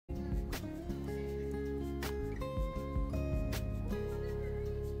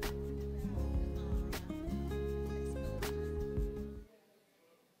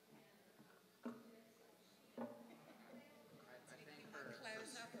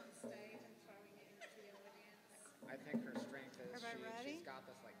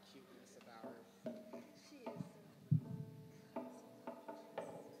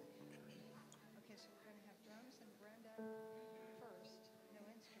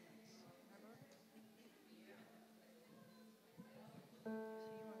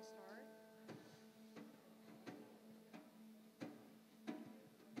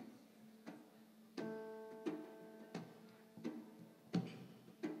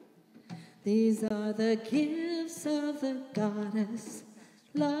These are the gifts of the goddess,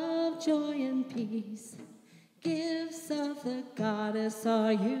 love, joy, and peace. Gifts of the goddess,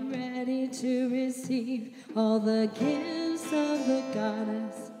 are you ready to receive all the gifts of the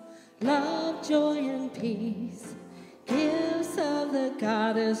goddess, love, joy, and peace? Gifts of the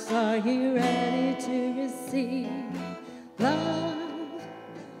goddess, are you ready to receive? Love,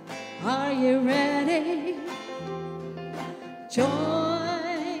 are you ready? Joy,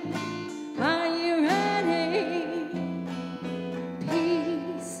 are you ready?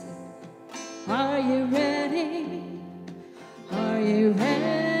 Peace, are you ready? Are you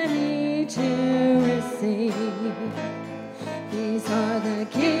ready to receive? These are the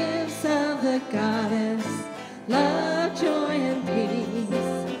gifts of the goddess, love, joy, and peace.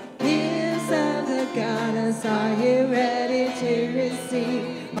 Gifts of the goddess, are you ready to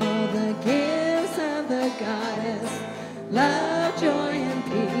receive? All the gifts of the goddess, love, joy, and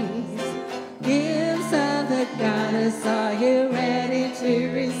peace. Gifts of the goddess, are you ready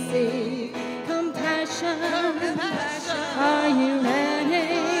to receive? Compassion, are you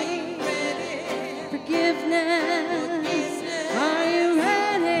ready? Forgiveness, are you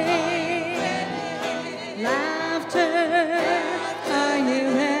ready? Laughter, are you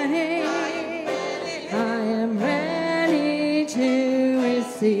ready? I am ready to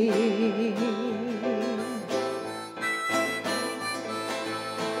receive.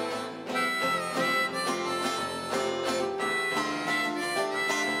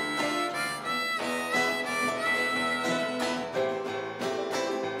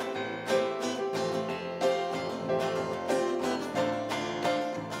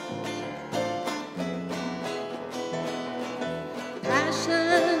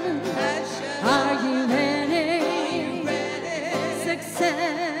 Are you ready?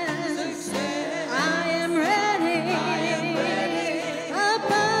 Success, I am ready.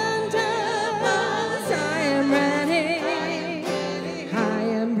 Abundance, I am ready. I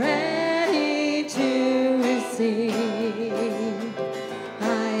am ready to receive.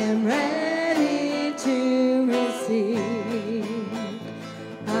 I am ready to receive.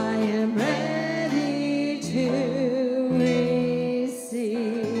 I am ready to receive.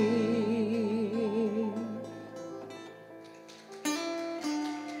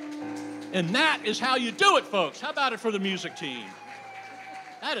 And that is how you do it, folks. How about it for the music team?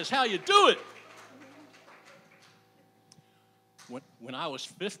 That is how you do it. When I was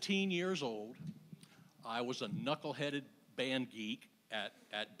 15 years old, I was a knuckleheaded band geek at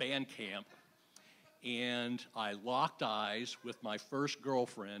band camp, and I locked eyes with my first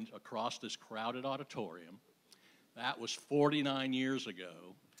girlfriend across this crowded auditorium. That was 49 years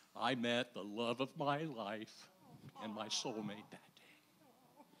ago. I met the love of my life and my soulmate that day.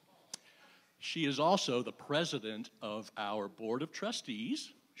 She is also the president of our board of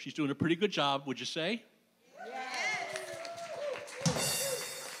trustees. She's doing a pretty good job, would you say? Yes.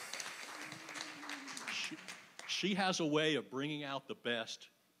 She has a way of bringing out the best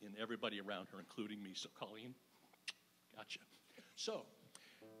in everybody around her, including me. So, Colleen, gotcha. So,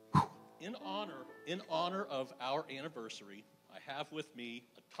 in honor of our anniversary, I have with me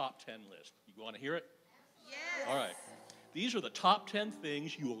a top 10 list. You want to hear it? Yes. All right. These are the top 10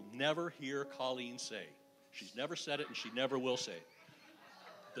 things you will never hear Colleen say. She's never said it, and she never will say it.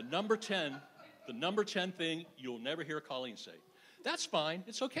 The number 10 thing you'll never hear Colleen say. That's fine.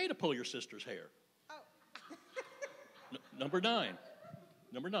 It's okay to pull your sister's hair. Oh. Number 9.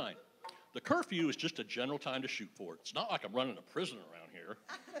 The curfew is just a general time to shoot for. It's not like I'm running a prison around here.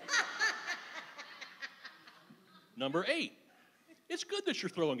 Number 8. It's good that you're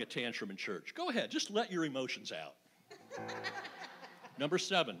throwing a tantrum in church. Go ahead. Just let your emotions out. Number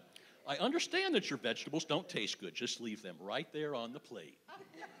 7, I understand that your vegetables don't taste good. Just leave them right there on the plate.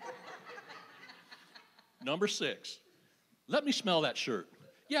 Number 6, let me smell that shirt.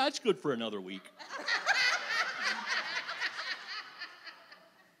 Yeah, it's good for another week.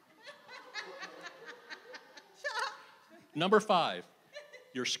 Number 5,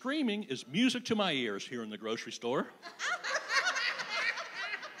 your screaming is music to my ears here in the grocery store.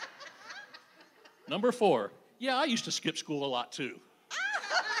 Number 4, yeah, I used to skip school a lot too.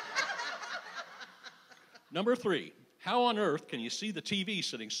 Number 3, how on earth can you see the TV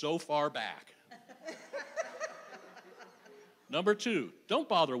sitting so far back? Number 2, don't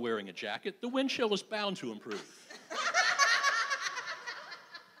bother wearing a jacket. The wind chill is bound to improve.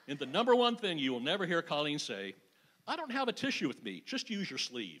 And the number 1 thing you will never hear Colleen say, I don't have a tissue with me. Just use your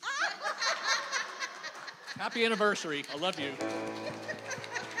sleeve. Happy anniversary. I love you.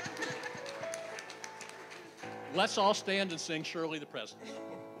 Let's all stand and sing Surely the Presence.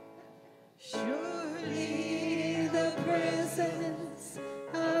 Surely the presence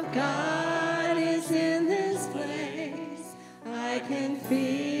of God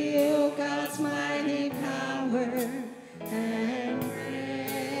feel God's mighty power and grace.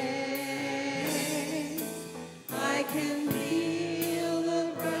 I can feel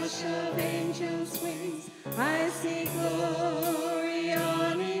the brush of angels' wings. I see glory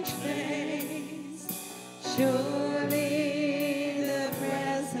on each face. Surely the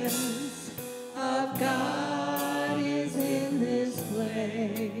presence of God is in this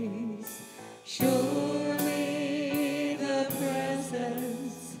place. Surely the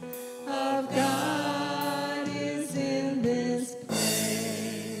presence of God is in this place.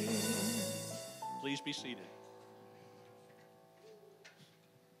 Please be seated.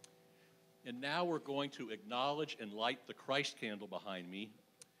 And now we're going to acknowledge and light the Christ candle behind me.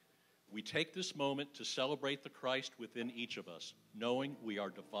 We take this moment to celebrate the Christ within each of us, knowing we are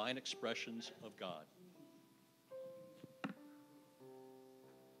divine expressions of God.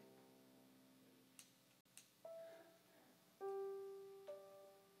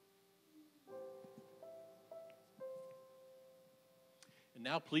 And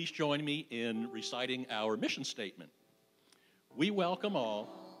now please join me in reciting our mission statement. We welcome all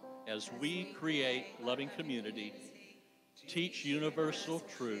as we create loving community, teach universal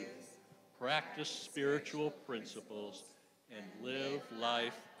truth, practice spiritual principles, and live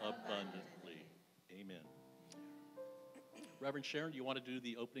life abundantly. Amen. Reverend Sharon, do you want to do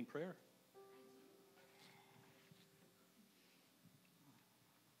the opening prayer?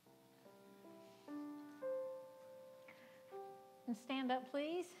 And stand up,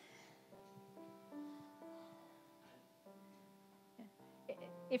 please.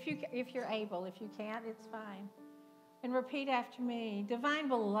 If you're able, if you can't, it's fine. And repeat after me. Divine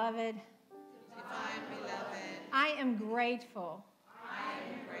beloved. Divine beloved. I am grateful.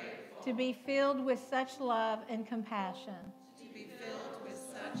 To be filled with such love and compassion. To be filled with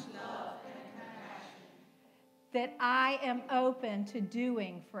such love and compassion. That I am open to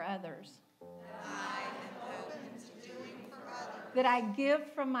doing for others. That I am open to doing for others. That I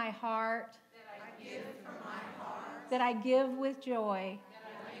give from my heart. That I give from my heart. That I give with joy.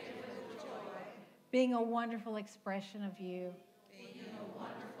 Being a wonderful expression of you. Being a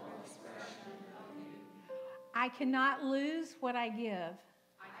wonderful expression of you. I cannot lose what I give.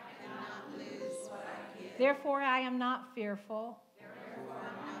 I cannot lose what I give. Therefore, I am not fearful. Therefore,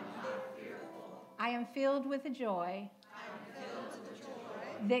 I am not fearful. I am filled with a joy. I am filled with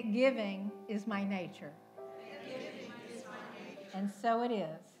joy. That giving is my nature. That giving is my nature. And so it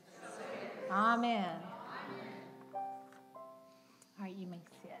is. So it is. Amen. Amen. All right, you may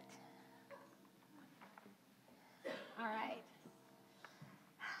sit. All right.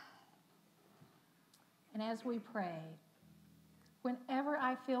 And as we pray, whenever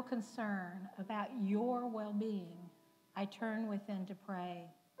I feel concern about your well-being, I turn within to pray.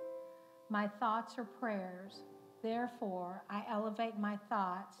 My thoughts are prayers. Therefore, I elevate my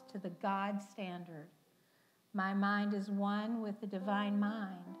thoughts to the God standard. My mind is one with the divine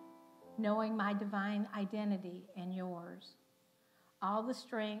mind, knowing my divine identity and yours. All the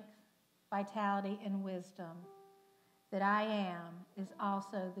strength, vitality, and wisdom that I am is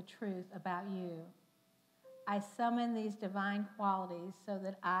also the truth about you. I summon these divine qualities so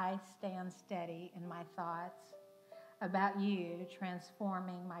that I stand steady in my thoughts about you,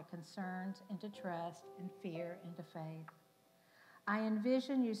 transforming my concerns into trust and fear into faith. I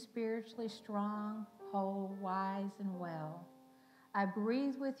envision you spiritually strong, whole, wise, and well. I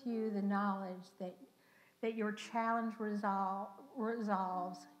breathe with you the knowledge that your challenge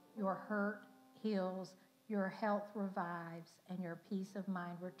resolves, your hurt heals, your health revives, and your peace of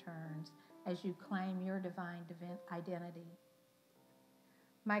mind returns as you claim your divine identity.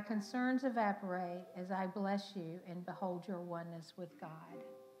 My concerns evaporate as I bless you and behold your oneness with God.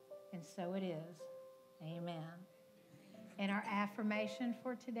 And so it is. Amen. And our affirmation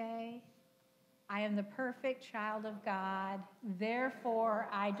for today, I am the perfect child of God, therefore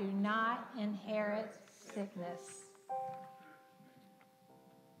I do not inherit sickness.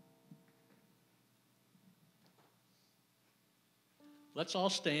 Let's all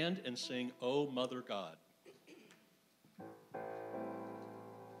stand and sing, O Mother God.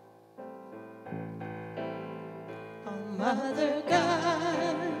 Oh, Mother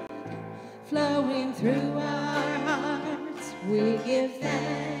God, flowing through our hearts, we give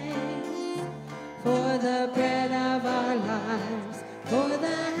thanks for the bread of our lives, for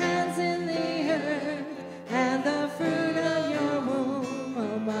the hands in the earth, and the fruit of your womb,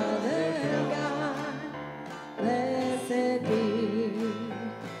 oh, Mother God, blessed be.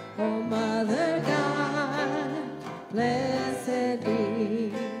 Oh, Mother God, blessed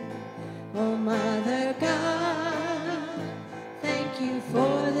be. Oh, Mother God, thank you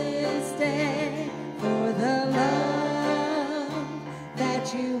for this day, for the love that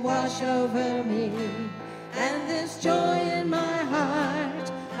wash over me. And this joy in my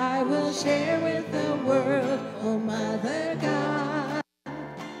heart I will share with the world, oh Mother God.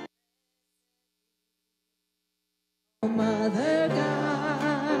 Oh Mother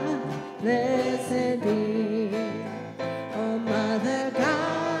God, blessed be. Oh Mother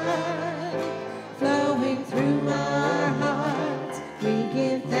God, flowing through our hearts, we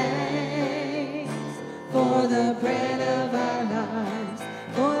give thanks for the bread of our lives,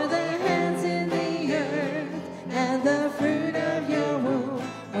 for the hands in the earth and the fruit of your womb.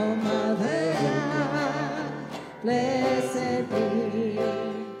 Oh Mother God, blessed be.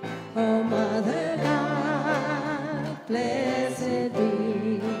 Oh Mother God, blessed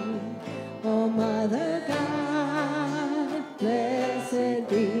be. Oh Mother God, blessed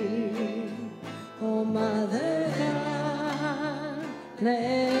be. Oh Mother God,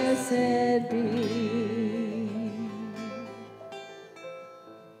 blessed be.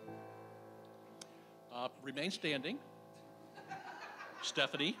 Remain standing.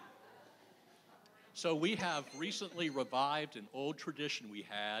 Stephanie. So we have recently revived an old tradition we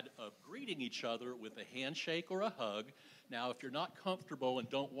had of greeting each other with a handshake or a hug. Now, if you're not comfortable and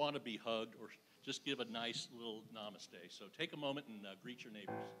don't want to be hugged, or just give a nice little namaste. So take a moment and greet your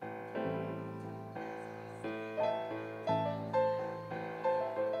neighbors.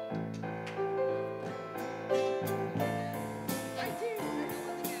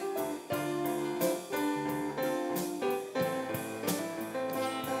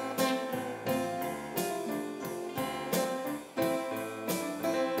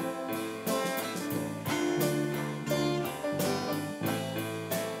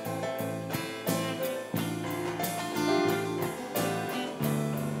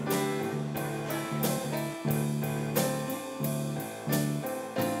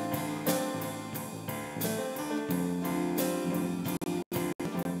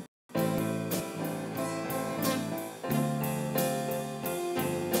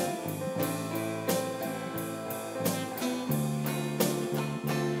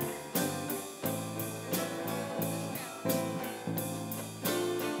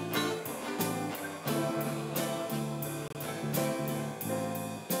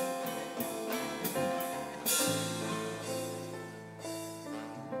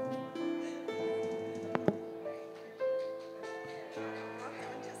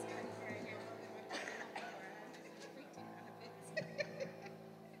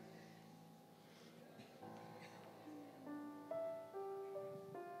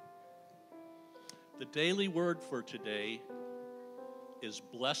 The daily word for today is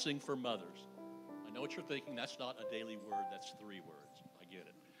blessing for mothers. I know what you're thinking. That's not a daily word. That's 3 words. I get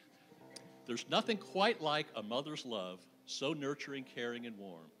it. There's nothing quite like a mother's love, so nurturing, caring, and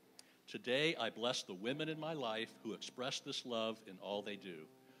warm. Today, I bless the women in my life who express this love in all they do,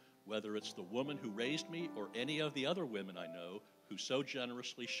 whether it's the woman who raised me or any of the other women I know who so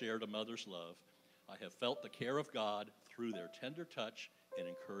generously shared a mother's love. I have felt the care of God through their tender touch and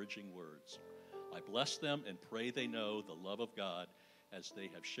encouraging words. I bless them and pray they know the love of God as they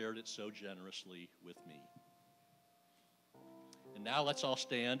have shared it so generously with me. And now let's all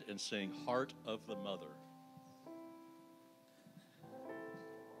stand and sing Heart of the Mother.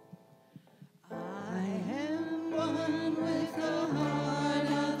 I am one with the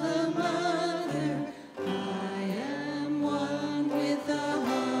heart of the mother. I am one with the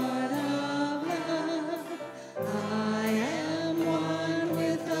heart of love. I am one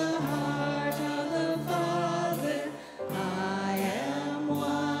with the heart of the Father. I am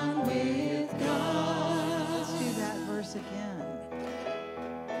one with God. Let's do that verse again.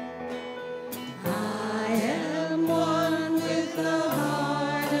 I am one with the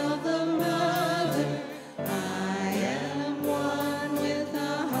heart of the mother. I am one with the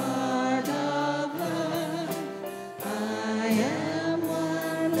heart of love. I am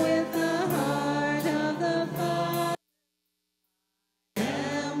one with the heart of the Father. I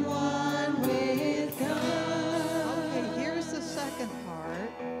am one with God. Okay, here's the second part.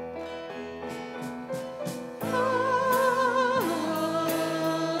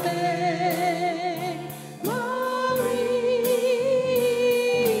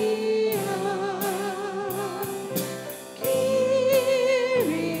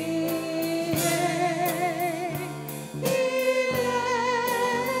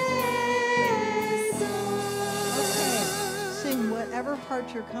 Sing whatever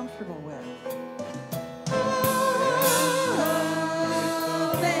part you're comfortable with.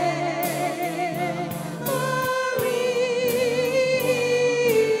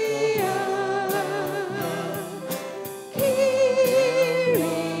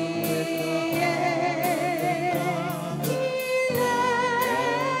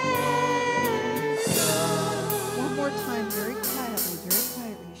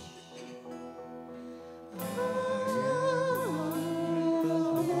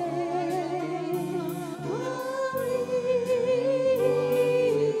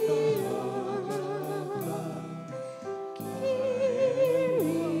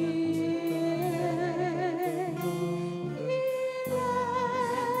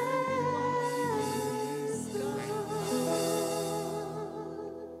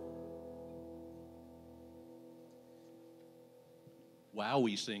 Wow,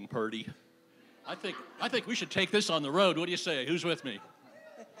 we sing, Purdy. I think we should take this on the road. What do you say? Who's with me?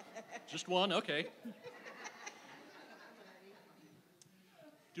 Just one? Okay.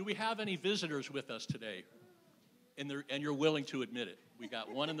 Do we have any visitors with us today? And you're willing to admit it. We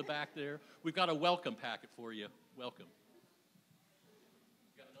got one in the back there. We've got a welcome packet for you. Welcome.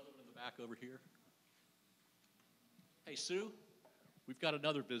 Got another one in the back over here. Hey, Sue, we've got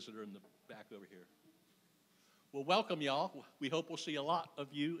another visitor in the back over here. Well, welcome, y'all. We hope we'll see a lot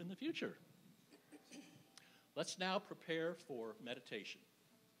of you in the future. Let's now prepare for meditation.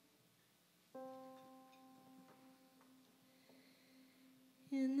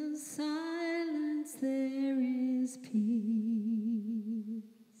 In the silence there is peace.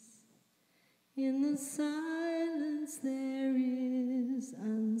 In the silence there is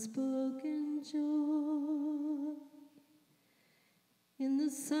unspoken joy. In the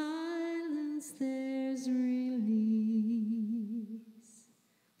silence there's release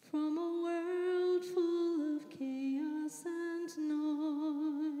from a world full of chaos and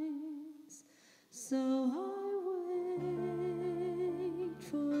noise. So I wait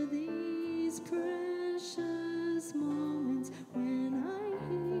for these precious moments when I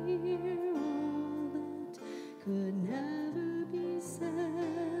hear all that could never be said,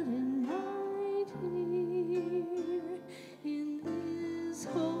 and right here in this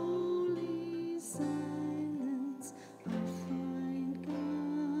holy silence I find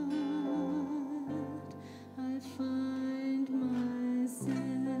God, I find myself.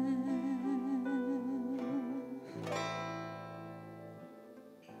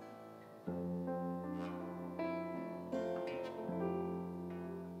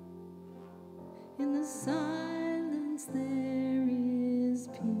 In the silence there is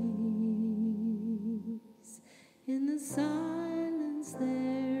peace. In the silence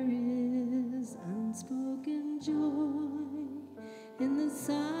there is unspoken joy. In the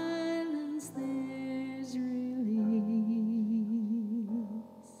silence there's release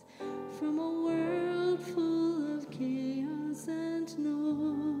from a world full of chaos and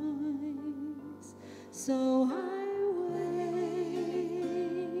noise. So I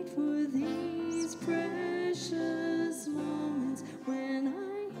wait for these precious moments when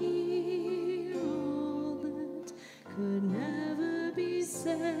I hear all that could never be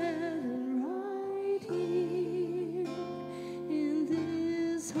said, right here in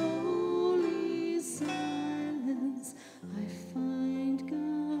this holy silence I find God,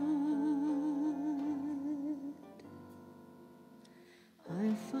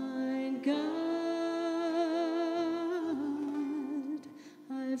 I find God,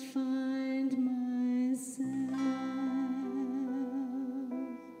 I find myself.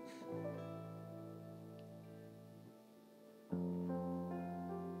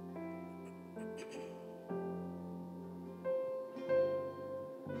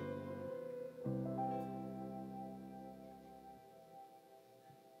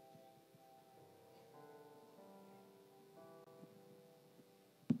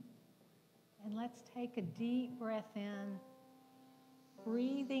 And let's take a deep breath in,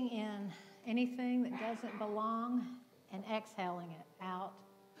 breathing in anything that doesn't belong and exhaling it out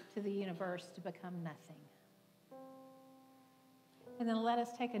to the universe to become nothing. And then let us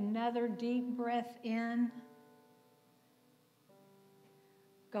take another deep breath in,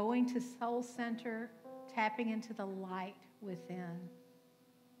 going to soul center, tapping into the light within.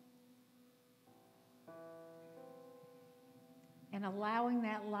 And allowing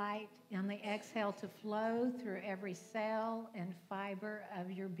that light on the exhale to flow through every cell and fiber of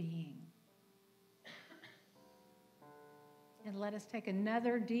your being. And let us take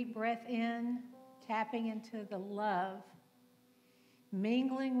another deep breath in, tapping into the love,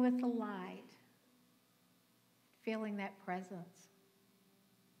 mingling with the light, feeling that presence.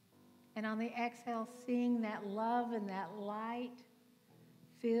 And on the exhale, seeing that love and that light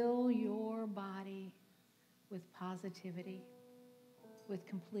fill your body with positivity, with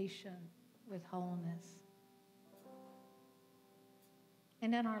completion, with wholeness.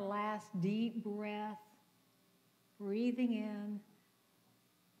 And in our last deep breath, breathing in,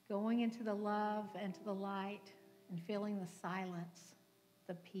 going into the love and to the light, and feeling the silence,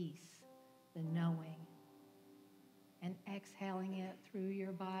 the peace, the knowing, and exhaling it through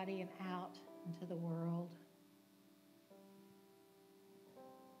your body and out into the world.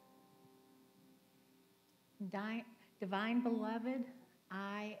 Divine Beloved,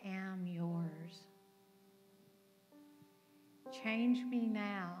 I am yours. Change me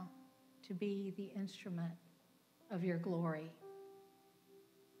now to be the instrument of your glory.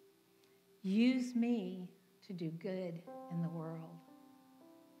 Use me to do good in the world.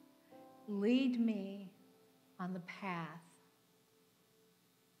 Lead me on the path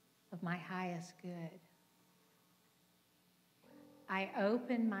of my highest good. I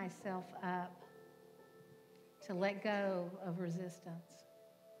open myself up to let go of resistance,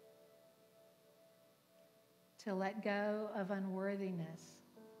 to let go of unworthiness,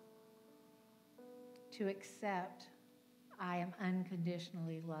 to accept I am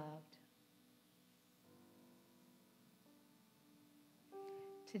unconditionally loved.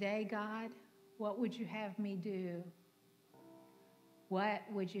 Today, God, what would you have me do? What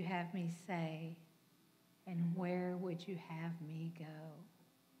would you have me say? And where would you have me go?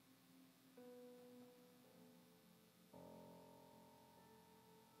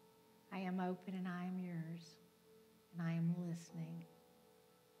 I am open and I am yours, and I am listening.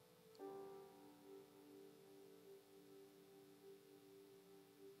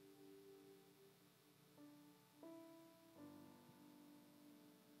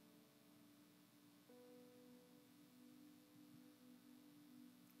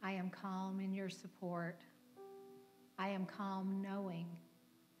 I am calm in your support. I am calm knowing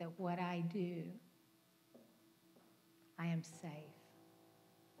that what I do, I am safe.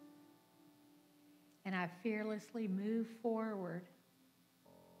 And I fearlessly move forward,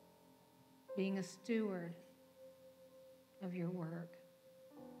 being a steward of your work.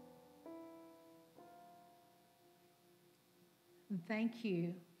 And thank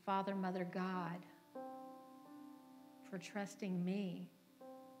you, Father, Mother, God, for trusting me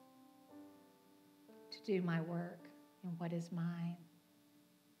to do my work and what is mine.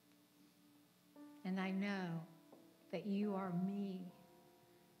 And I know that you are me,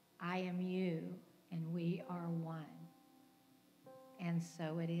 I am you, and we are one. And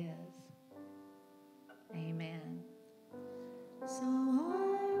so it is. Amen. So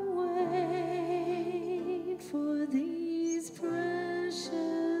I wait for these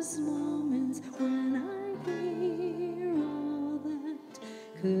precious moments when I hear all that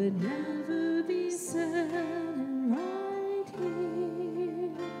could never be said, and right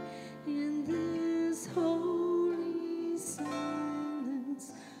here in this holy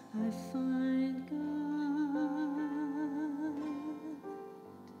silence I find God.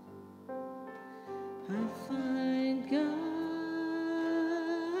 I find God.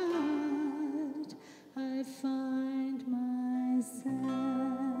 I find myself.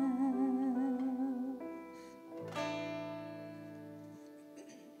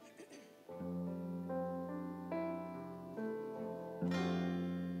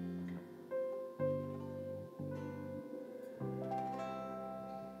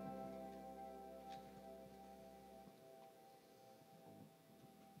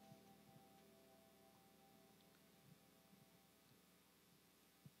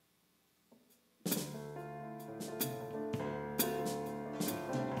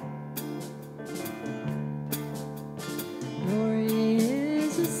 Lori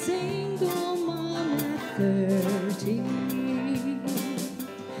is a single mom at 30,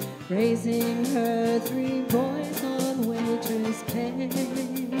 raising her 3 boys on waitress pay,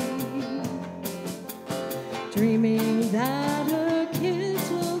 dreaming that her kids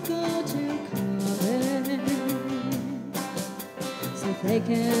will go to college so they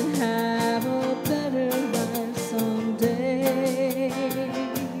can have a better life someday.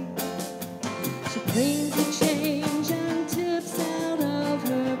 She cleans the change and tips out of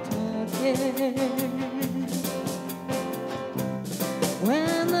her pocket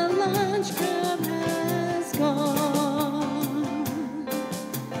when the lunch crowd has gone.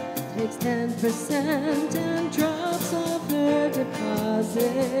 Takes 10% and drops off her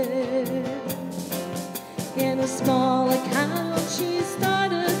deposit in a small account she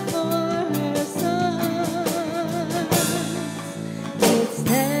started for her son. It's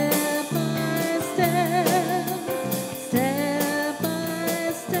step by step, step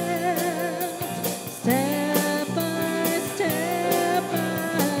by step, step by step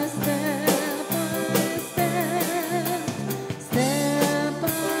by step by step, step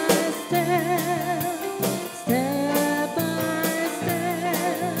by step, step by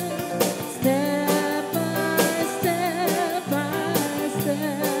step, step by step by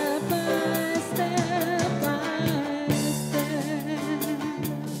step by step by step.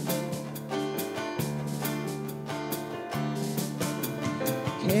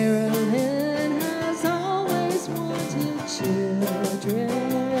 Carolyn has always wanted children,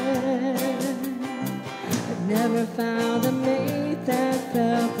 but never found a mate that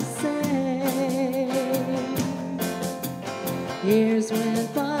felt the same. Years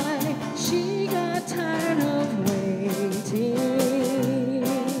went by, she got tired of waiting,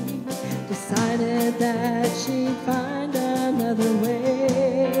 decided that she'd find another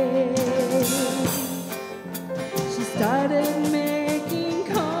way. She started making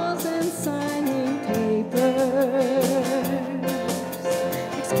calls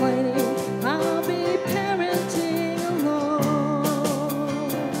explaining I'll be parenting alone.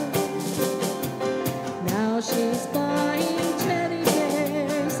 Now she's buying teddy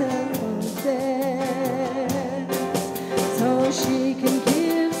bears and bunk beds so she can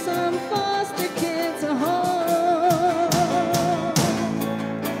give some foster kids a home.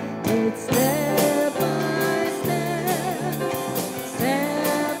 It's step by step,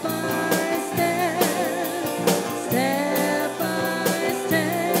 step by step, step by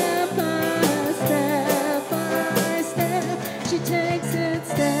step by step by step. She takes it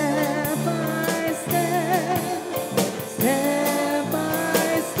step by step, step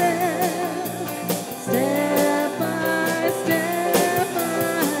by step, step by step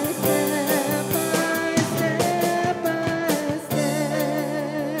by step by step by step.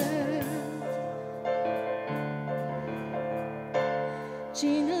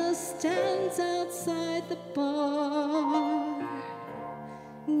 Gina stands outside the bar.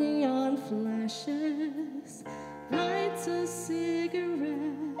 Neon flashes, lights a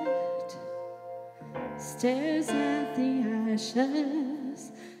cigarette, stares at the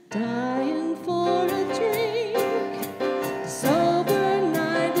ashes, dying for a drink. Sober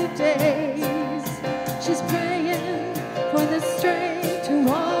 90 days, she's praying for the strength to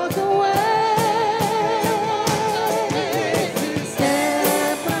walk away.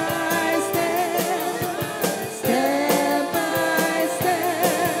 Step by step, step by step,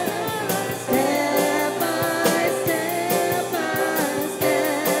 step by step by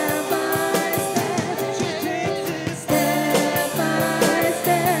step by step. She takes it step by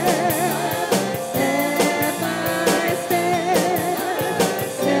step, step by step,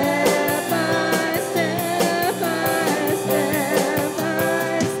 step by step by step by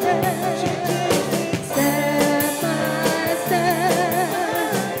step. She takes it step by step,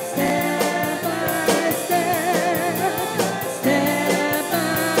 step by step, step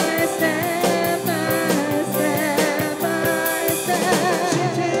by step by step by step. She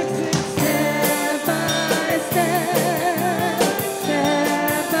takes it step by step,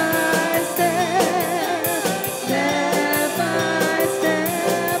 step by step, step by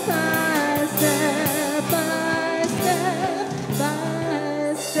step by step by step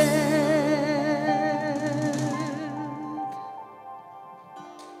by step.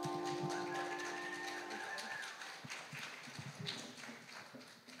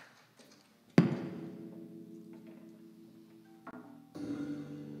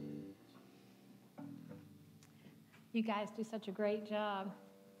 You guys do such a great job.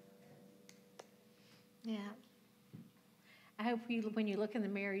 Yeah. I hope you, when you look in the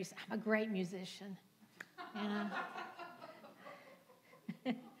mirror, you say, I'm a great musician. You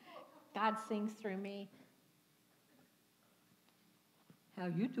know? God sings through me. How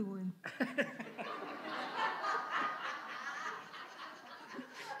you doing?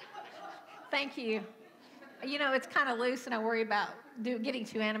 Thank you. You know, it's kind of loose, and I worry about getting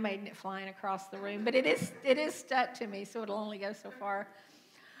too animated and it flying across the room. But it is stuck to me, so it'll only go so far.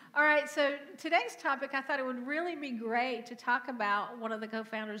 All right, so today's topic, I thought it would really be great to talk about one of the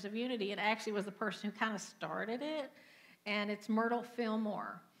co-founders of Unity, and actually was the person who kind of started it, and it's Myrtle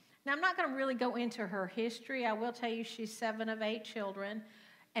Fillmore. Now, I'm not going to really go into her history. I will tell you she's 7 of 8 children,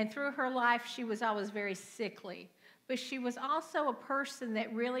 and through her life, she was always very sickly. But she was also a person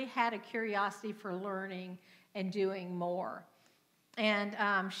that really had a curiosity for learning and doing more. And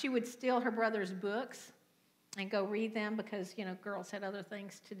she would steal her brother's books and go read them because, you know, girls had other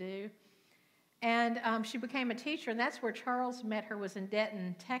things to do. And she became a teacher, and that's where Charles met her, was in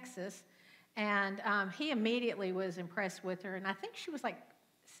Dayton, Texas. And he immediately was impressed with her. And I think she was like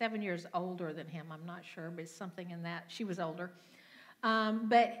 7 years older than him. I'm not sure, but it's something in that. She was older.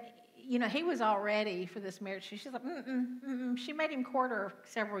 But you know, he was all ready for this marriage. She's like, She made him court her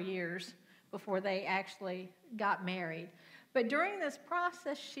several years before they actually got married. But during this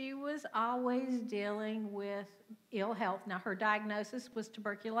process, she was always dealing with ill health. Now, her diagnosis was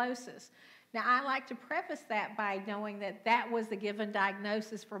tuberculosis. Now, I like to preface that by knowing that that was the given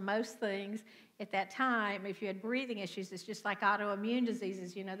diagnosis for most things at that time. If you had breathing issues, it's just like autoimmune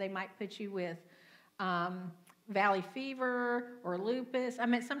diseases. You know, they might put you with valley fever or lupus. I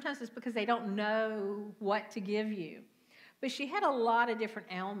mean, sometimes it's because they don't know what to give you. But she had a lot of different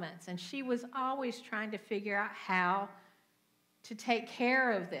ailments, and she was always trying to figure out how to take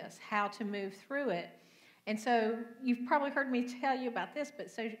care of this, how to move through it. And so you've probably heard me tell you about this,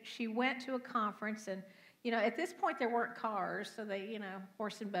 but so she went to a conference, and, you know, at this point there weren't cars, so they, you know,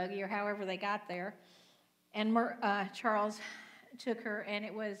 horse and buggy or however they got there. And Charles took her, and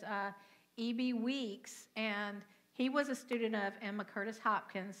it was E.B. Weeks, and he was a student of Emma Curtis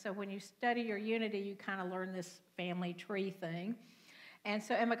Hopkins. So when you study your Unity, you kind of learn this family tree thing. And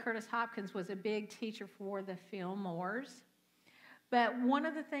so Emma Curtis Hopkins was a big teacher for the Fillmores. But one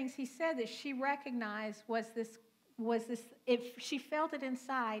of the things he said that she recognized was this, if she felt it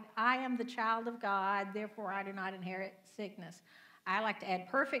inside, I am the child of God, therefore I do not inherit sickness. I like to add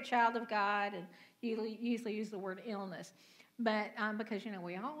perfect child of God, and usually use the word illness. But because,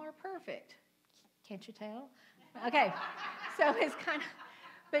 we all are perfect. Can't you tell? Okay, so it's kind of,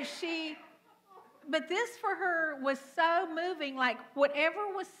 but this for her was so moving, like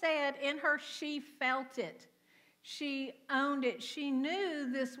whatever was said in her, she felt it. She owned it. She knew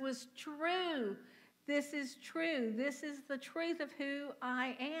this was true. This is true. This is the truth of who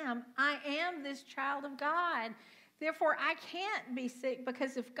I am. I am this child of God. Therefore, I can't be sick,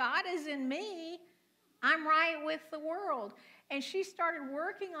 because if God is in me, I'm right with the world. And she started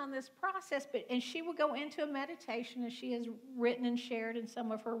working on this process, and she would go into a meditation, as she has written and shared in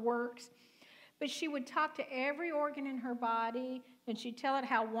some of her works. But she would talk to every organ in her body, and she'd tell it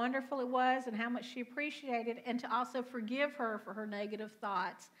how wonderful it was and how much she appreciated it, and to also forgive her for her negative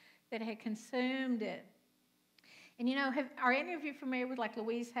thoughts that had consumed it. And are any of you familiar with like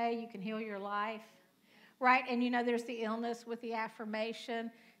Louise Hay, You Can Heal Your Life? Right? And there's the illness with the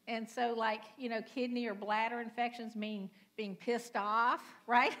affirmation. And so kidney or bladder infections mean being pissed off,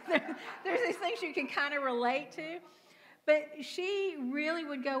 right? There's these things you can kind of relate to. But she really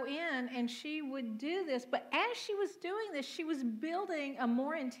would go in and she would do this. But as she was doing this, she was building a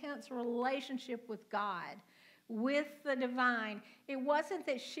more intense relationship with God, with the divine. It wasn't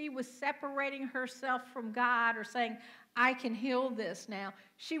that she was separating herself from God or saying, I can heal this now.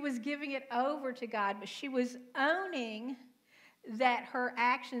 She was giving it over to God, but she was owning that her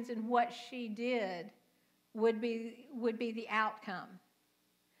actions and what she did would be the outcome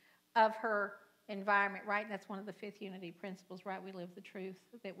of her environment, right? And that's one of the fifth unity principles, right? We live the truth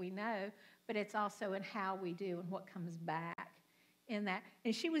that we know, but it's also in how we do and what comes back in that.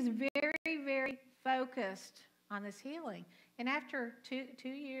 And she was very, very focused on this healing. And after two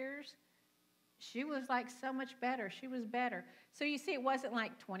years, she was like so much better. She was better. So you see, it wasn't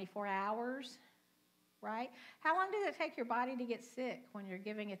like 24 hours, right? How long does it take your body to get sick when you're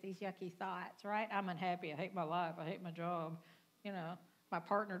giving it these yucky thoughts, right? I'm unhappy. I hate my life. I hate my job. My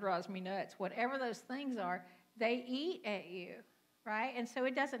partner drives me nuts. Whatever those things are, they eat at you, right? And so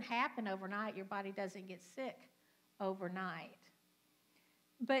it doesn't happen overnight. Your body doesn't get sick overnight.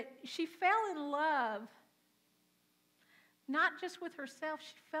 But she fell in love, not just with herself,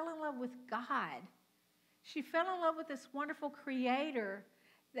 she fell in love with God. She fell in love with this wonderful creator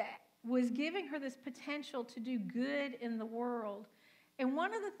that was giving her this potential to do good in the world. And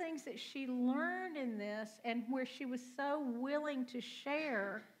one of the things that she learned in this, and where she was so willing to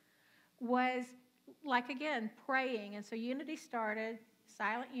share, was, again, praying. And so Unity started,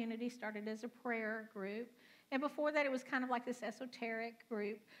 Silent Unity started as a prayer group. And before that, it was kind of like this esoteric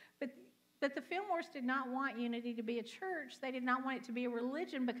group. But the Fillmores did not want Unity to be a church. They did not want it to be a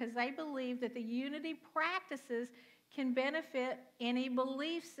religion, because they believed that the Unity practices can benefit any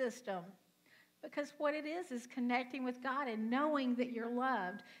belief system. Because what it is connecting with God and knowing that you're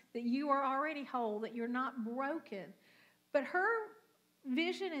loved, that you are already whole, that you're not broken. But her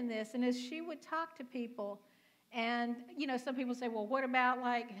vision in this, and as she would talk to people, and, some people say, well, what about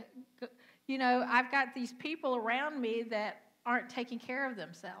I've got these people around me that aren't taking care of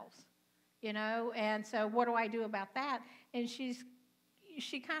themselves, and so what do I do about that? And she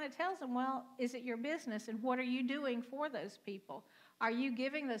kind of tells them, well, is it your business, and what are you doing for those people? Are you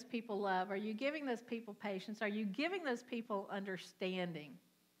giving those people love? Are you giving those people patience? Are you giving those people understanding?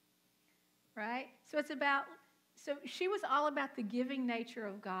 Right? So she was all about the giving nature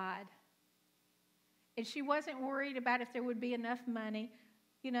of God. And she wasn't worried about if there would be enough money.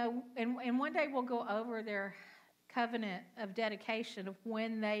 And one day we'll go over their covenant of dedication of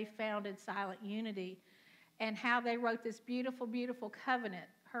when they founded Silent Unity and how they wrote this beautiful, beautiful covenant,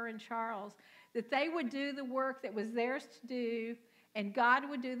 her and Charles, that they would do the work that was theirs to do, and God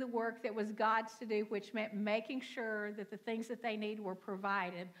would do the work that was God's to do, which meant making sure that the things that they need were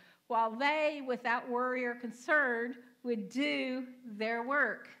provided, while they, without worry or concern, would do their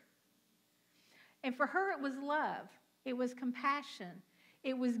work. And for her, it was love. It was compassion.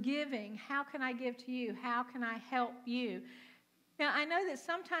 It was giving. How can I give to you? How can I help you? Now, I know that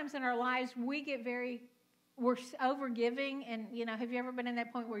sometimes in our lives we're overgiving, and, have you ever been in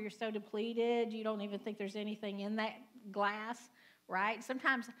that point where you're so depleted, you don't even think there's anything in that glass? Right?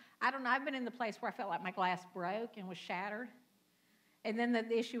 Sometimes, I don't know, I've been in the place where I felt like my glass broke and was shattered. And then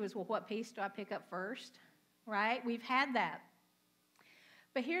the issue is, well, what piece do I pick up first? Right? We've had that.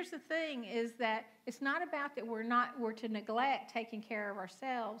 But here's the thing, is that it's not about that we're to neglect taking care of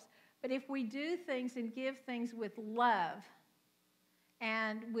ourselves, but if we do things and give things with love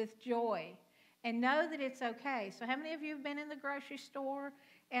and with joy. And know that it's okay. So how many of you have been in the grocery store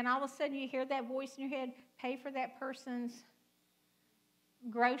and all of a sudden you hear that voice in your head, pay for that person's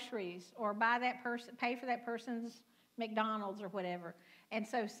groceries or pay for that person's McDonald's or whatever. And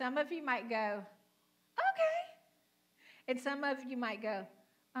so some of you might go, okay. And some of you might go,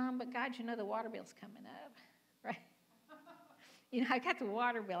 but God, you know the water bill's coming up, right? I got the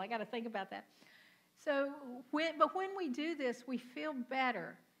water bill. I got to think about that. So, when we do this, we feel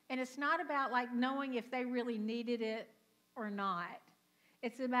better. And it's not about like knowing if they really needed it or not.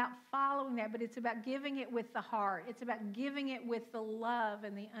 It's about following that, but it's about giving it with the heart. It's about giving it with the love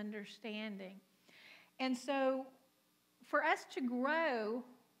and the understanding. And so for us to grow,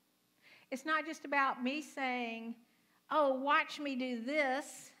 it's not just about me saying, oh, watch me do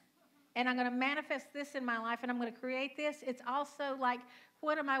this, and I'm going to manifest this in my life, and I'm going to create this. It's also like,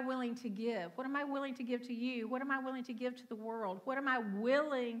 what am I willing to give? What am I willing to give to you? What am I willing to give to the world? What am I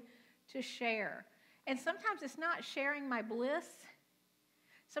willing to share? And sometimes it's not sharing my bliss.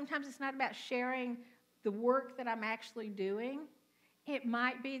 Sometimes it's not about sharing the work that I'm actually doing. It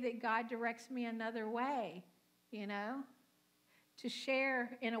might be that God directs me another way, to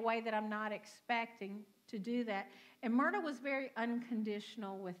share in a way that I'm not expecting to do that. And Myrtle was very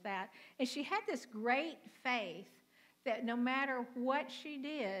unconditional with that. And she had this great faith that no matter what she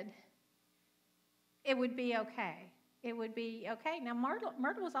did, it would be okay. It would be okay. Now,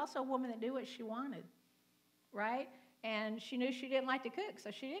 Myrtle was also a woman that knew what she wanted, right? And she knew she didn't like to cook, so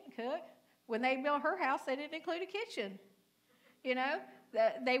she didn't cook. When they built her house, they didn't include a kitchen.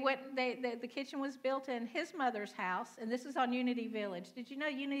 The kitchen was built in his mother's house, and this is on Unity Village. Did you know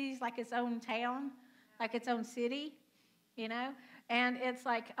Unity's like its own town, like its own city, And it's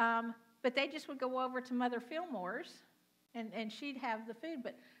like, but they just would go over to Mother Fillmore's, and she'd have the food.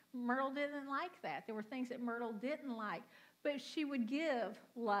 But Myrtle didn't like that. There were things that Myrtle didn't like. But she would give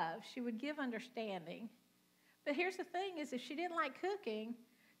love. She would give understanding. But here's the thing is if she didn't like cooking,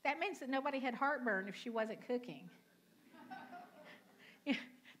 that means that nobody had heartburn if she wasn't cooking.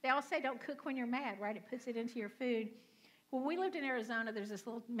 They all say don't cook when you're mad, right? It puts it into your food. When we lived in Arizona, there's this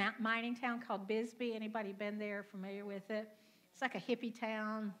little mining town called Bisbee. Anybody been there, familiar with it? It's like a hippie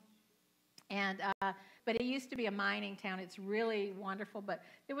town. But it used to be a mining town. It's really wonderful. But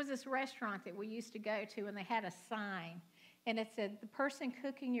there was this restaurant that we used to go to, and they had a sign. And it said, the person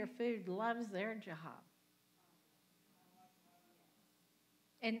cooking your food loves their job.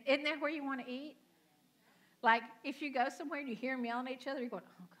 And isn't that where you want to eat? Like, if you go somewhere and you hear them yelling at each other, you're going,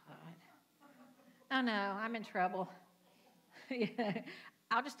 oh, God. Oh, no, I'm in trouble.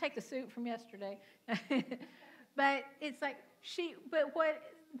 I'll just take the soup from yesterday. But it's like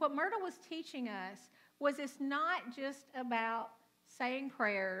what Myrtle was teaching us was it's not just about saying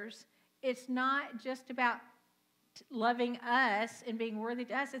prayers. It's not just about loving us and being worthy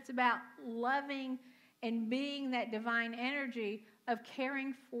to us. It's about loving and being that divine energy of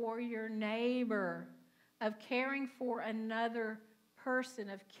caring for your neighbor, of caring for another person,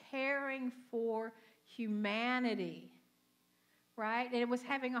 of caring for humanity, right? And it was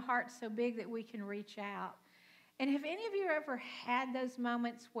having a heart so big that we can reach out. And have any of you ever had those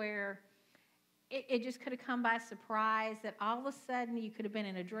moments where it just could have come by surprise, that all of a sudden you could have been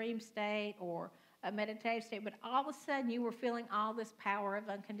in a dream state or a meditative state, but all of a sudden you were feeling all this power of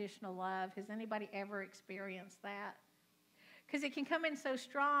unconditional love? Has anybody ever experienced that? Because it can come in so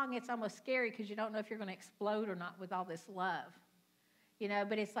strong, it's almost scary because you don't know if you're going to explode or not with all this love.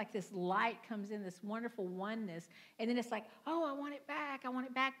 But it's like this light comes in, this wonderful oneness, and then it's like, oh, I want it back, I want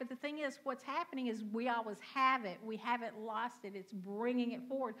it back. But the thing is, what's happening is we always have it. We haven't lost it. It's bringing it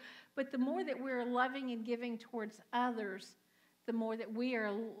forward. But the more that we're loving and giving towards others, the more that we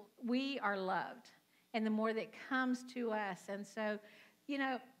are loved, and the more that comes to us. And so,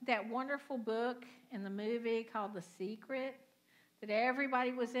 that wonderful book and the movie called The Secret that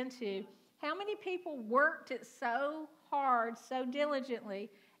everybody was into, how many people worked it so hard, so diligently,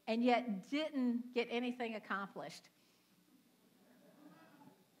 and yet didn't get anything accomplished?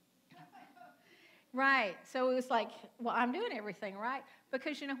 Right. So it was like, well, I'm doing everything right.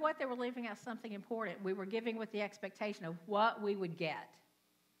 Because you know what? They were leaving out something important. We were giving with the expectation of what we would get.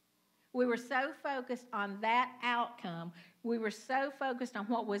 We were so focused on that outcome. We were so focused on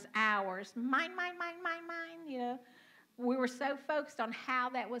what was ours. Mine, mine, mine, mine, mine, We were so focused on how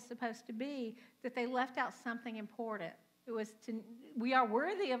that was supposed to be that they left out something important. It was we are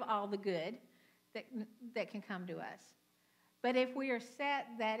worthy of all the good that can come to us. But if we are set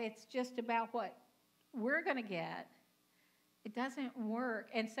that it's just about what we're going to get, it doesn't work.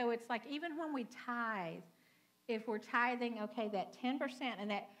 And so it's like even when we tithe, if we're tithing, okay, that 10%, and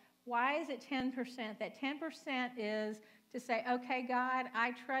that, why is it 10%? That 10% is to say, okay, God,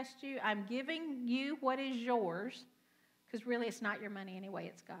 I trust you. I'm giving you what is yours, because really it's not your money anyway,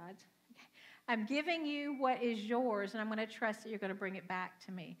 it's God's. Okay. I'm giving you what is yours, and I'm going to trust that you're going to bring it back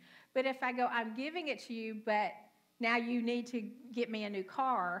to me. But if I go, I'm giving it to you, but now you need to get me a new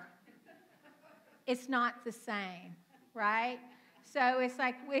car, it's not the same, right? So it's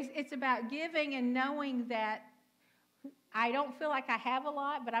like, it's about giving and knowing that I don't feel like I have a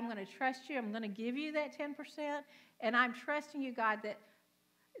lot, but I'm going to trust you. I'm going to give you that 10%, and I'm trusting you, God,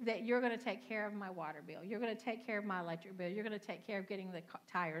 that you're going to take care of my water bill. You're going to take care of my electric bill. You're going to take care of getting the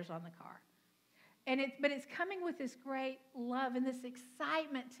tires on the car. But it's coming with this great love and this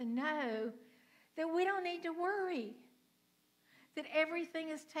excitement to know that we don't need to worry, that everything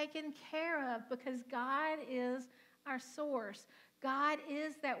is taken care of because God is our source. God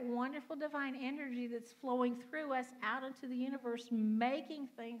is that wonderful divine energy that's flowing through us out into the universe, making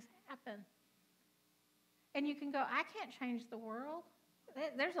things happen. And you can go, I can't change the world.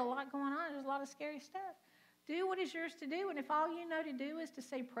 There's a lot going on. There's a lot of scary stuff. Do what is yours to do. And if all you know to do is to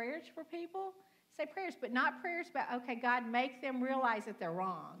say prayers for people, say prayers, but not prayers about, okay, God, make them realize that they're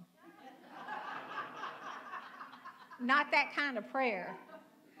wrong. Not that kind of prayer.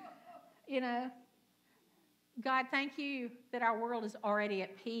 You know, God, thank you that our world is already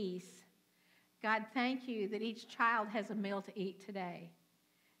at peace. God, thank you that each child has a meal to eat today.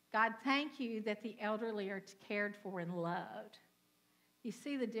 God, thank you that the elderly are cared for and loved. You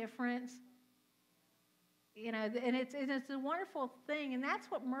see the difference? You know, and it's a wonderful thing, and that's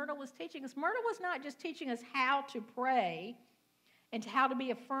what Myrtle was teaching us. Myrtle was not just teaching us how to pray and how to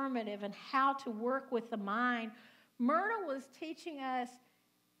be affirmative and how to work with the mind. Myrtle was teaching us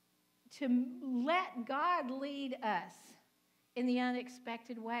to let God lead us in the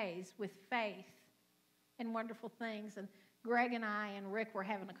unexpected ways with faith and wonderful things. And Greg and I and Rick were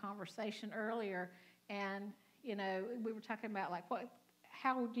having a conversation earlier, and, you know, we were talking about, like,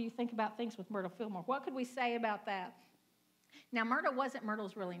 how do you think about things with Myrtle Fillmore? What could we say about that? Now, Myrtle wasn't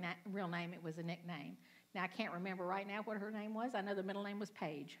Myrtle's real name. It was a nickname. Now, I can't remember right now what her name was. I know the middle name was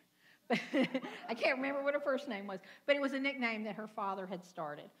Paige. But I can't remember what her first name was. But it was a nickname that her father had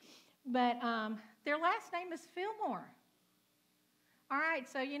started. But their last name is Fillmore. All right,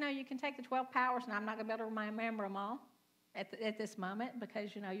 so, you know, you can take the 12 powers, and I'm not going to be able to remember them all at this moment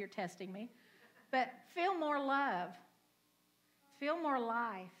because, you know, you're testing me. But feel more love. Feel more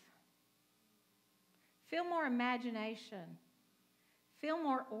life. Feel more imagination. Feel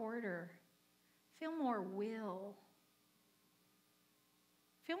more order. Feel more will.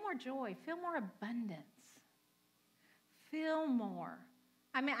 Feel more joy. Feel more abundance. Feel more.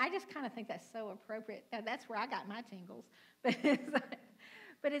 I mean, I just kind of think that's so appropriate. That's where I got my tingles.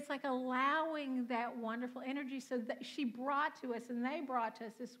 But it's like allowing that wonderful energy so that she brought to us and they brought to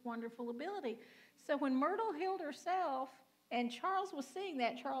us this wonderful ability. So when Myrtle healed herself and Charles was seeing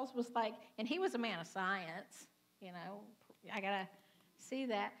that, Charles was like, and he was a man of science, you know, I got to see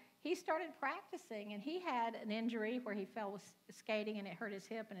that. He started practicing, and he had an injury where he fell skating and it hurt his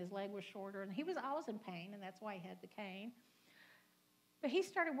hip and his leg was shorter, and he was always in pain, and that's why he had the cane. But he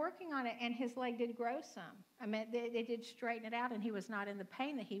started working on it, and his leg did grow some. I mean, they did straighten it out, and he was not in the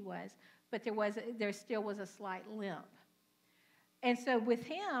pain that he was, but there still was a slight limp. And so with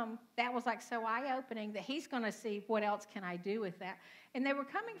him, that was like so eye-opening that he's going to see what else can I do with that. And they were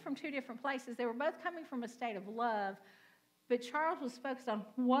coming from two different places. They were both coming from a state of love, but Charles was focused on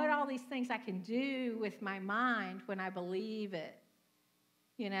what all these things I can do with my mind when I believe it,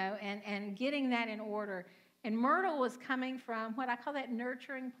 you know, and getting that in order. And Myrtle was coming from what I call that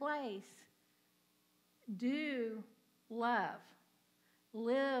nurturing place. Do love.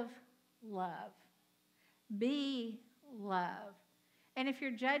 Live love. Be love. And if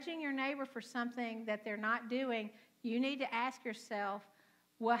you're judging your neighbor for something that they're not doing, you need to ask yourself,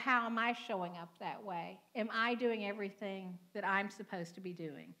 well, how am I showing up that way? Am I doing everything that I'm supposed to be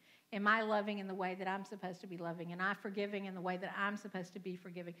doing? Am I loving in the way that I'm supposed to be loving? Am I forgiving in the way that I'm supposed to be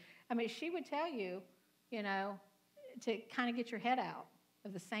forgiving? I mean, she would tell you, you know, to kind of get your head out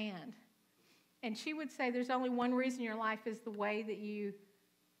of the sand. And she would say there's only one reason your life is the way that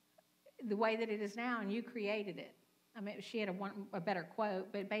it is now, and you created it. I mean, she had a better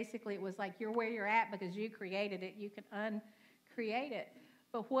quote, but basically it was like, you're where you're at because you created it. You can uncreate it.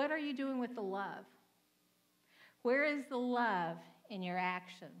 But what are you doing with the love? Where is the love in your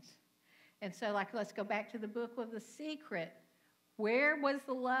actions? And so, like, let's go back to the book of The Secret. Where was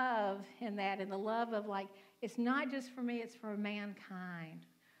the love in that? And the love of, like, it's not just for me, it's for mankind.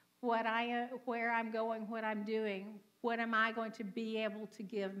 Where I'm going, what I'm doing, what am I going to be able to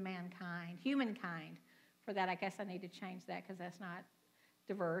give mankind, humankind? For that, I guess I need to change that because that's not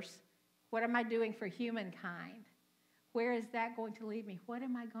diverse. What am I doing for humankind? Where is that going to lead me? What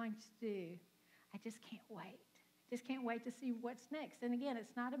am I going to do? I just can't wait. Just can't wait to see what's next. And again,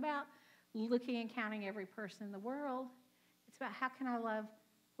 it's not about looking and counting every person in the world. It's about how can I love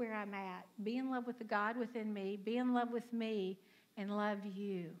where I'm at, be in love with the God within me, be in love with me, and love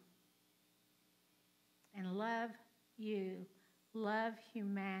you. And love you. Love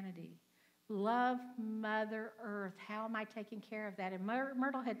humanity. Love Mother Earth. How am I taking care of that? And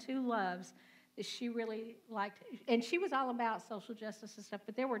Myrtle had two loves that she really liked. And she was all about social justice and stuff,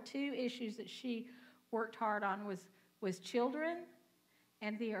 but there were two issues that she worked hard on was children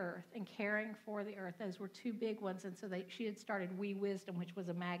and the earth and caring for the earth. Those were two big ones. And so she had started We Wisdom, which was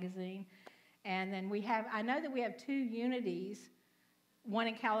a magazine. And then I know that we have two unities, one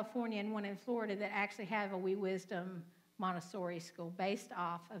in California and one in Florida, that actually have a We Wisdom Montessori school based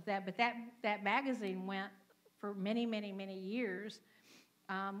off of that. But that magazine went for many, many, many years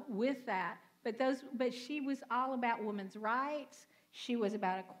with that. But she was all about women's rights. She was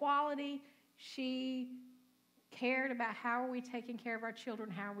about equality. She cared about how are we taking care of our children,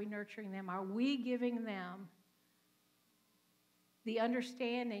 how are we nurturing them, are we giving them the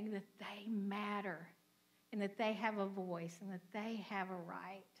understanding that they matter and that they have a voice and that they have a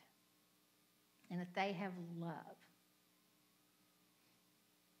right and that they have love.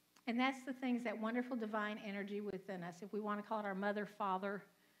 And that's the things, that wonderful divine energy within us, if we want to call it our mother, father,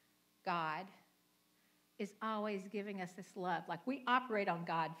 God, is always giving us this love. Like we operate on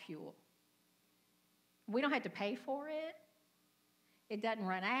God fuel. We don't have to pay for it. It doesn't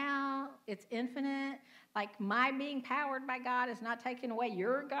run out. It's infinite. Like my being powered by God is not taking away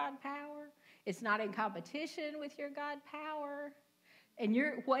your God power. It's not in competition with your God power. And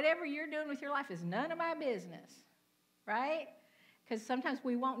whatever you're doing with your life is none of my business, right? Because sometimes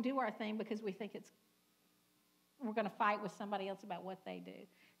we won't do our thing because we think we're going to fight with somebody else about what they do.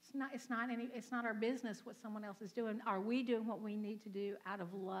 It's not our business what someone else is doing. Are we doing what we need to do out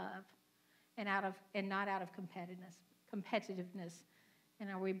of love and not out of competitiveness? And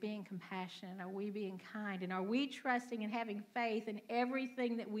are we being compassionate? Are we being kind? And are we trusting and having faith in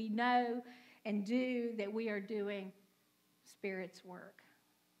everything that we know and do, that we are doing Spirit's work?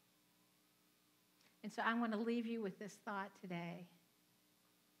 And so I want to leave you with this thought today: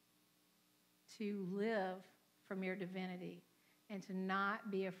 to live from your divinity and to not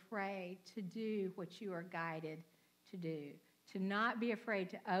be afraid to do what you are guided to do. To not be afraid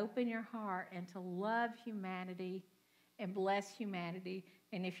to open your heart and to love humanity and bless humanity.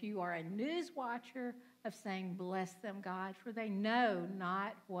 And if you are a news watcher, of saying, bless them, God, for they know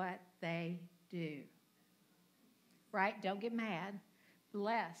not what they do. Right? Don't get mad.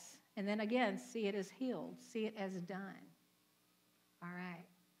 Bless. And then again, see it as healed. See it as done. All right.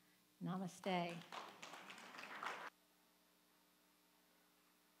 Namaste.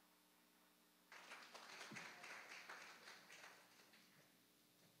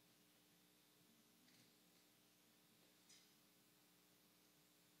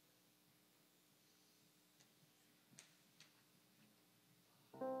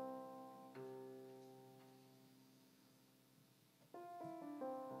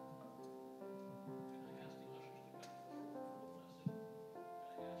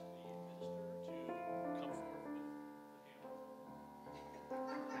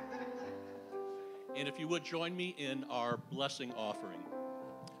 And if you would join me in our blessing offering.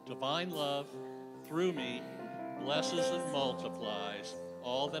 Divine love, through me, blesses and multiplies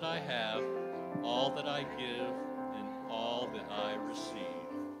all that I have, all that I give, and all that I receive.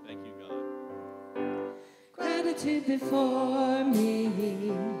 Thank you, God. Gratitude before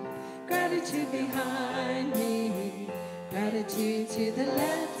me, gratitude behind me, gratitude to the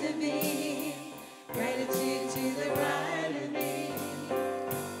left of me, gratitude to the right of me,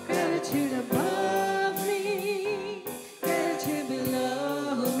 gratitude above me, gratitude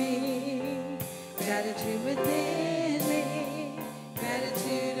below me, gratitude within me,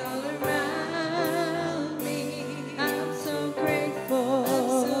 gratitude all around me. I'm so grateful.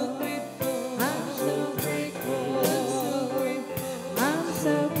 I'm so grateful. I'm so grateful. I'm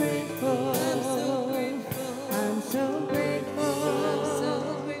so grateful. I'm so grateful. I'm so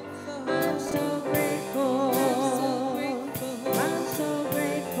grateful. I'm so grateful. I'm so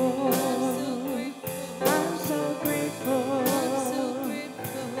grateful. I'm so grateful. I'm so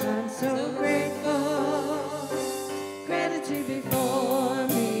grateful. I'm so grateful.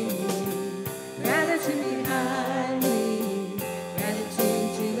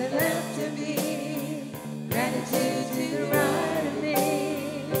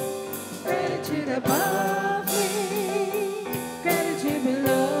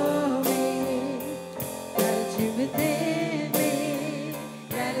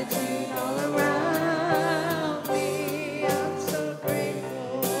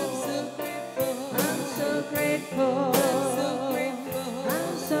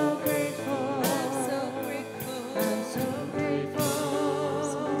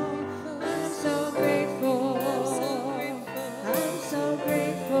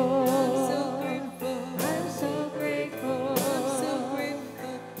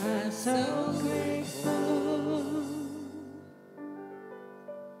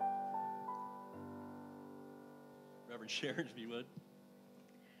 Sharon, if you would.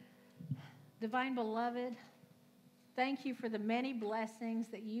 Divine Beloved, thank you for the many blessings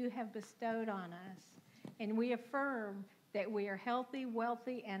that you have bestowed on us. And we affirm that we are healthy,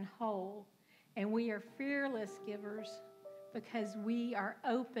 wealthy, and whole. And we are fearless givers because we are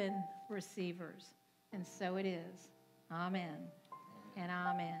open receivers. And so it is. Amen and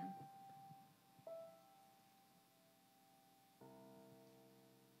amen.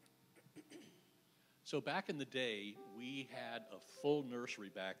 So back in the day, we had a full nursery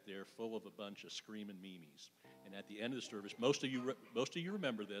back there full of a bunch of screaming Mimis. And at the end of the service, most of you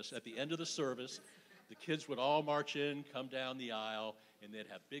remember this, at the end of the service, the kids would all march in, come down the aisle, and they'd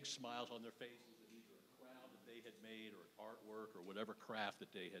have big smiles on their faces at either a crowd that they had made or an artwork or whatever craft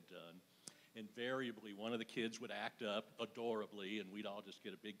that they had done. Invariably, one of the kids would act up adorably, and we'd all just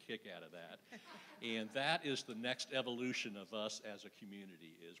get a big kick out of that. And that is the next evolution of us as a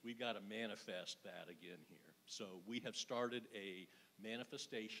community, is we've got to manifest that again here. So we have started a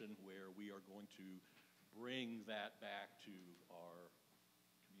manifestation where we are going to bring that back to our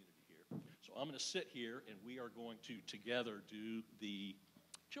community here. So I'm going to sit here, and we are going to together do the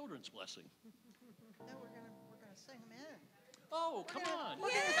children's blessing. No, we're gonna sing them in. Oh, come on.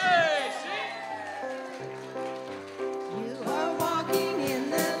 Yeah. Hey, see? You are walking in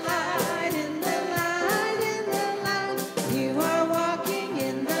the light, in the light, in the light. You are walking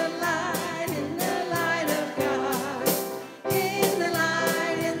in the light of God. In the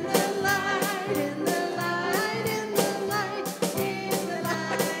light, in the light, in the light, in the light, in the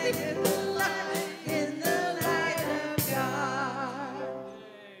light, in the light, in the light of God.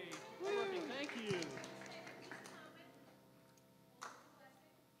 Hey, perfect. Thank you.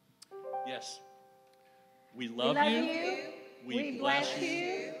 Yes. We love you. We bless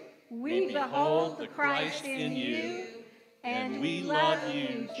you. We behold the Christ in you. And we love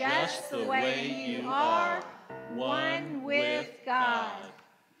you just the way you are, one with God.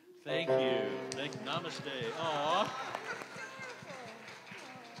 Thank you. Thank you. Namaste. Aw.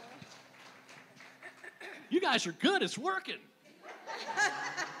 You guys are good. It's working.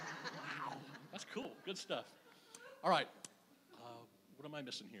 Wow. That's cool. Good stuff. All right. What am I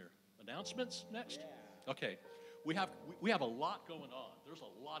missing here? Announcements next? Okay. We have a lot going on. There's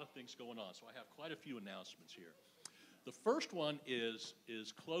a lot of things going on, so I have quite a few announcements here. The first one is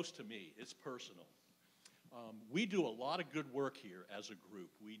close to me. It's personal. We do a lot of good work here as a group.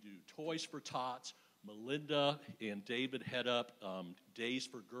 We do Toys for Tots. Melinda and David head up Days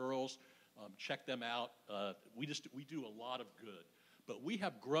for Girls. Check them out. We do a lot of good. But we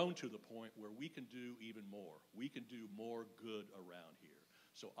have grown to the point where we can do even more. We can do more good around here.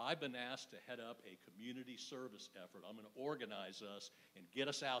 So I've been asked to head up a community service effort. I'm going to organize us and get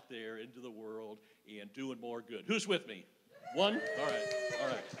us out there into the world and doing more good. Who's with me? One? All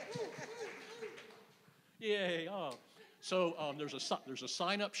right. Yay. Oh. So there's a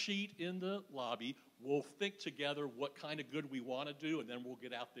sign-up sheet in the lobby. We'll think together what kind of good we want to do, and then we'll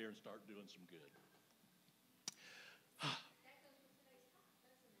get out there and start doing some good.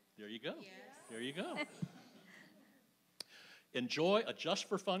 There you go. Yes. There you go. Enjoy a Just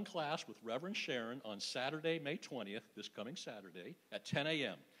for Fun class with Reverend Sharon on Saturday, May 20th, this coming Saturday, at 10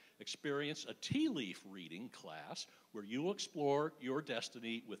 a.m. Experience a tea leaf reading class where you will explore your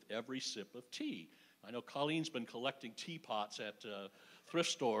destiny with every sip of tea. I know Colleen's been collecting teapots at thrift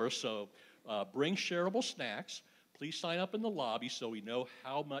stores, so bring shareable snacks. Please sign up in the lobby so we know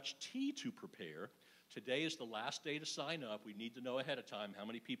how much tea to prepare. Today is the last day to sign up. We need to know ahead of time how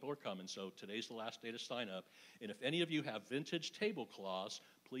many people are coming, so today's the last day to sign up. And if any of you have vintage tablecloths,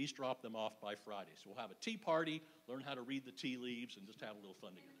 please drop them off by Friday. So we'll have a tea party, learn how to read the tea leaves, and just have a little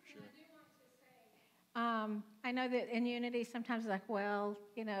fun together. Sure. I know that in Unity sometimes it's like, well,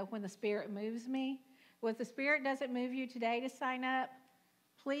 when the Spirit moves me. Well, if the Spirit doesn't move you today to sign up,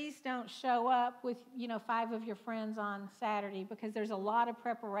 please don't show up with, 5 of your friends on Saturday because there's a lot of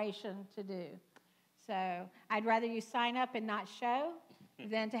preparation to do. So I'd rather you sign up and not show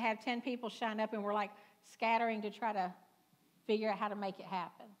than to have 10 people sign up and we're like scattering to try to figure out how to make it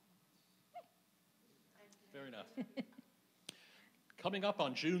happen. Fair enough. Coming up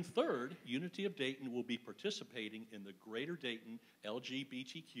on June 3rd, Unity of Dayton will be participating in the Greater Dayton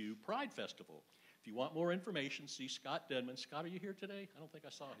LGBTQ Pride Festival. If you want more information, see Scott Denman. Scott, are you here today? I don't think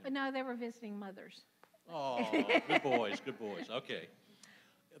I saw him. No, they were visiting mothers. Oh, good boys, good boys. Okay.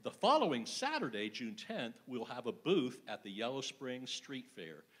 The following Saturday, June 10th, we'll have a booth at the Yellow Springs Street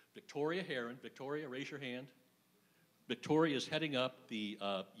Fair. Victoria Heron. Victoria, raise your hand. Victoria is heading up the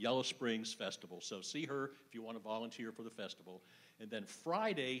Yellow Springs Festival, so see her if you want to volunteer for the festival. And then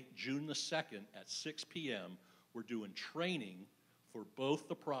Friday, June the 2nd at 6 p.m., we're doing training for both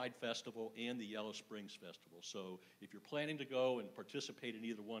the Pride Festival and the Yellow Springs Festival. So if you're planning to go and participate in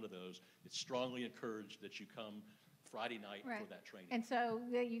either one of those, it's strongly encouraged that you come Friday night for that training. And so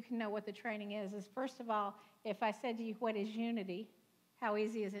that you can know what the training is first of all, if I said to you, what is unity? How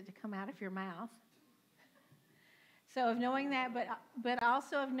easy is it to come out of your mouth? So of knowing that, but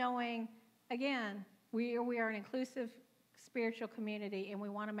also of knowing, again, we are an inclusive spiritual community, and we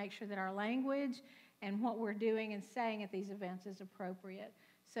want to make sure that our language and what we're doing and saying at these events is appropriate.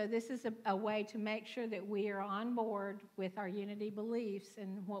 So this is a way to make sure that we are on board with our unity beliefs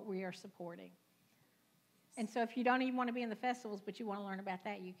and what we are supporting. And so if you don't even want to be in the festivals, but you want to learn about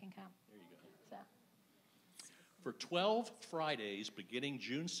that, you can come. There you go. So. For 12 Fridays, beginning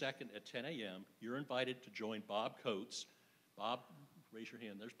June 2nd at 10 a.m., you're invited to join Bob Coates. Bob, raise your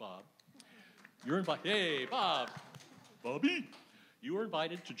hand. There's Bob. You're invited. Hey, Bob. Bobby. You are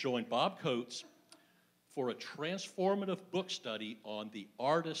invited to join Bob Coates for a transformative book study on The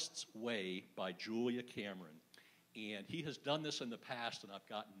Artist's Way by Julia Cameron. And he has done this in the past, and I've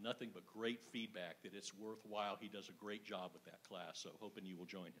gotten nothing but great feedback that it's worthwhile. He does a great job with that class, so hoping you will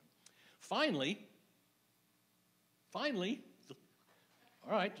join him. Finally,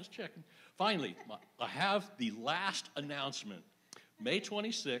 all right, just checking. Finally, I have the last announcement. May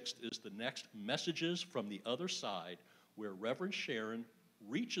 26th is the next Messages from the Other Side, where Reverend Sharon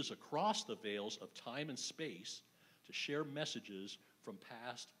reaches across the veils of time and space to share messages from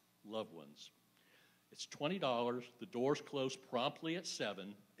past loved ones. It's $20. The doors close promptly at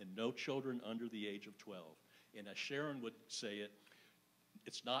 7, and no children under the age of 12. And as Sharon would say it,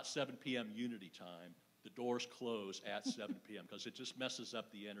 it's not 7 p.m. unity time. The doors close at 7 p.m. because it just messes up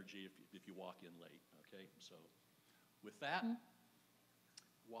the energy if you walk in late, okay? So with that,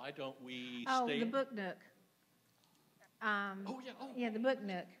 why don't we stay? Oh, the book nook. Yeah, the book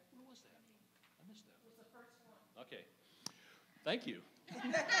nook. What was that? I missed that. It was the first one. Okay. Thank you.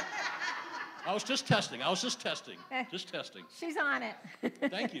 I was just testing. Just testing. She's on it.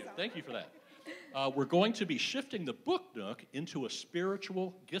 Thank you. Thank you for that. We're going to be shifting the book nook into a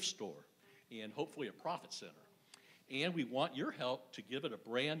spiritual gift store and hopefully a profit center. And we want your help to give it a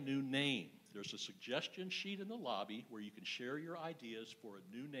brand new name. There's a suggestion sheet in the lobby where you can share your ideas for a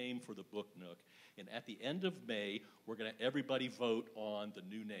new name for the book nook. And at the end of May, we're going to everybody vote on the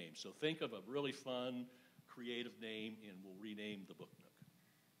new name. So think of a really fun, creative name, and we'll rename the book nook.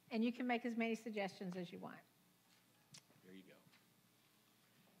 And you can make as many suggestions as you want. There you go.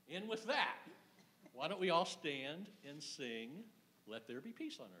 And with that, why don't we all stand and sing, Let There Be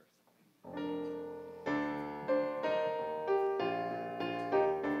Peace on Earth.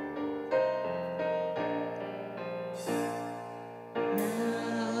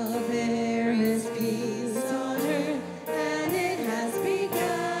 Now there is peace on earth, and it has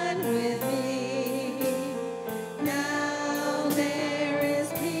begun with me. Now there is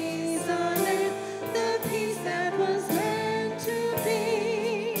peace on earth, the peace that was meant to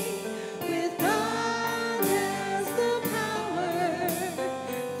be. With God as the power,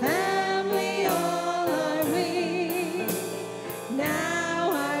 family all are we.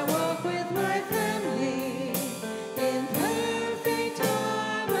 Now I walk with my family in perfect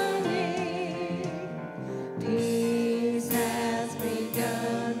harmony. Peace has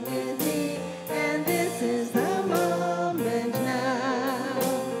begun with me, and this is the moment now.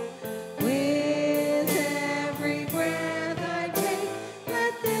 With every breath I take,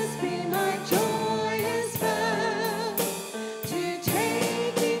 let this be my joyous vow. To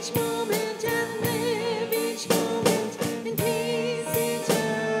take each moment and live each moment in peace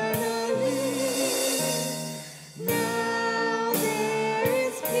eternally. Now there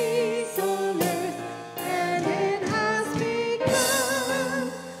is peace on earth, and it has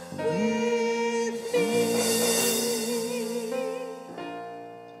begun with me.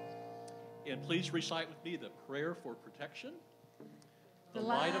 And please recite with me the prayer for protection. The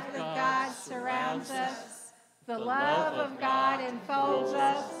light of God surrounds us. The love of God enfolds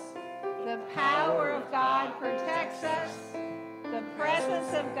us. The power of God protects us. The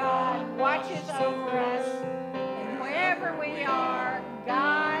presence of God watches over us. And wherever we are,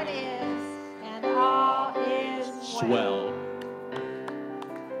 God is, and all is well. Swell.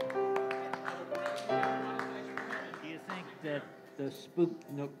 Do you think that the spook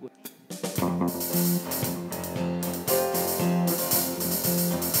nook would...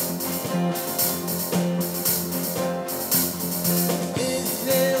 This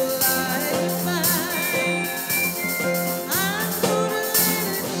little light of mine, I'm gonna let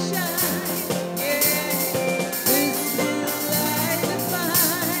it shine. Yeah, this little light of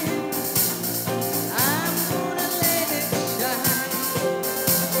mine, I'm gonna let it shine.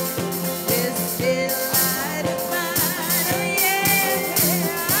 This little light of mine, oh yeah.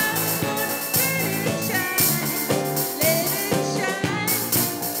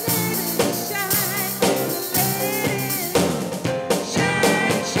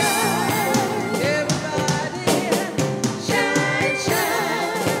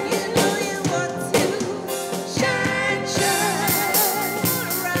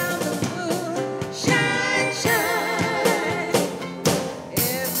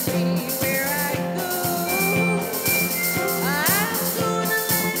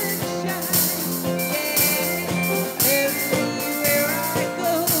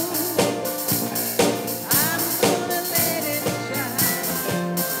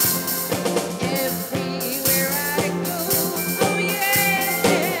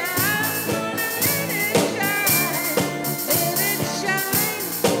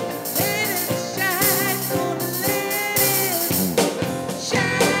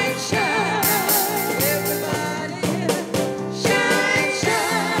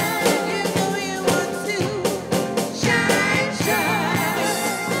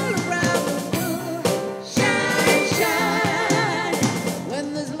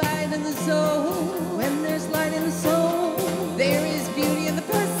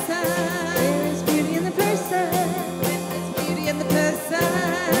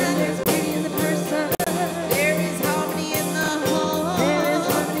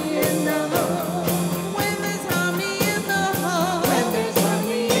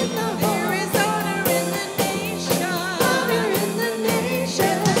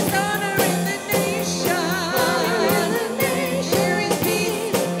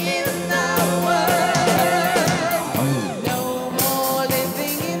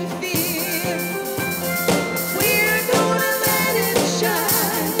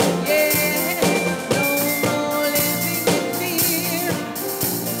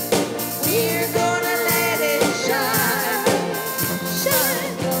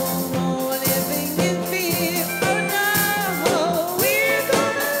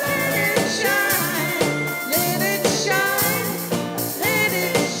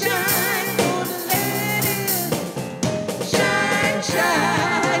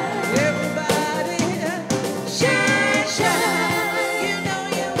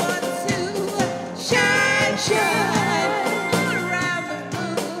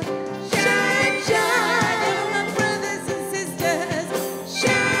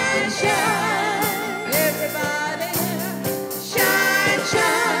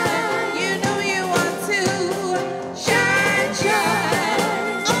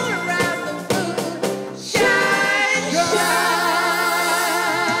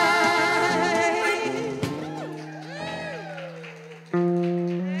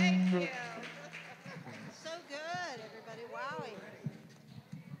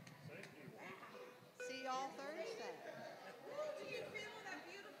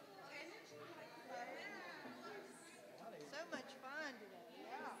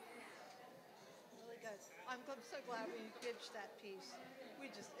 I'm so glad we ditched that piece. It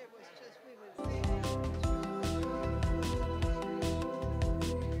was just, we would.